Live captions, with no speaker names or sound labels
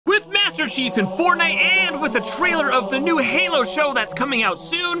Master Chief in Fortnite and with a trailer of the new Halo show that's coming out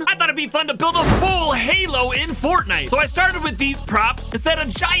soon, I thought it'd be fun to build a full Halo in Fortnite. So I started with these props and set a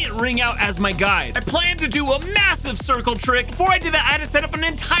giant ring out as my guide. I planned to do a massive circle trick. Before I did that, I had to set up an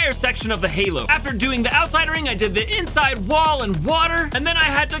entire section of the Halo. After doing the outside ring, I did the inside wall and water, and then I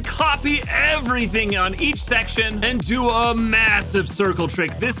had to copy everything on each section and do a massive circle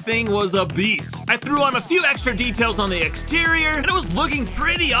trick. This thing was a beast. I threw on a few extra details on the exterior, and it was looking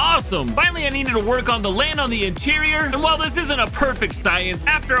pretty awesome. Finally, I needed to work on the land on the interior, and while this isn't a perfect science,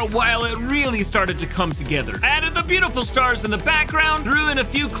 after a while it really started to come together. I added the beautiful stars in the background, threw in a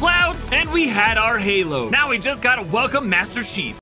few clouds, and we had our Halo. Now we just gotta welcome Master Chief.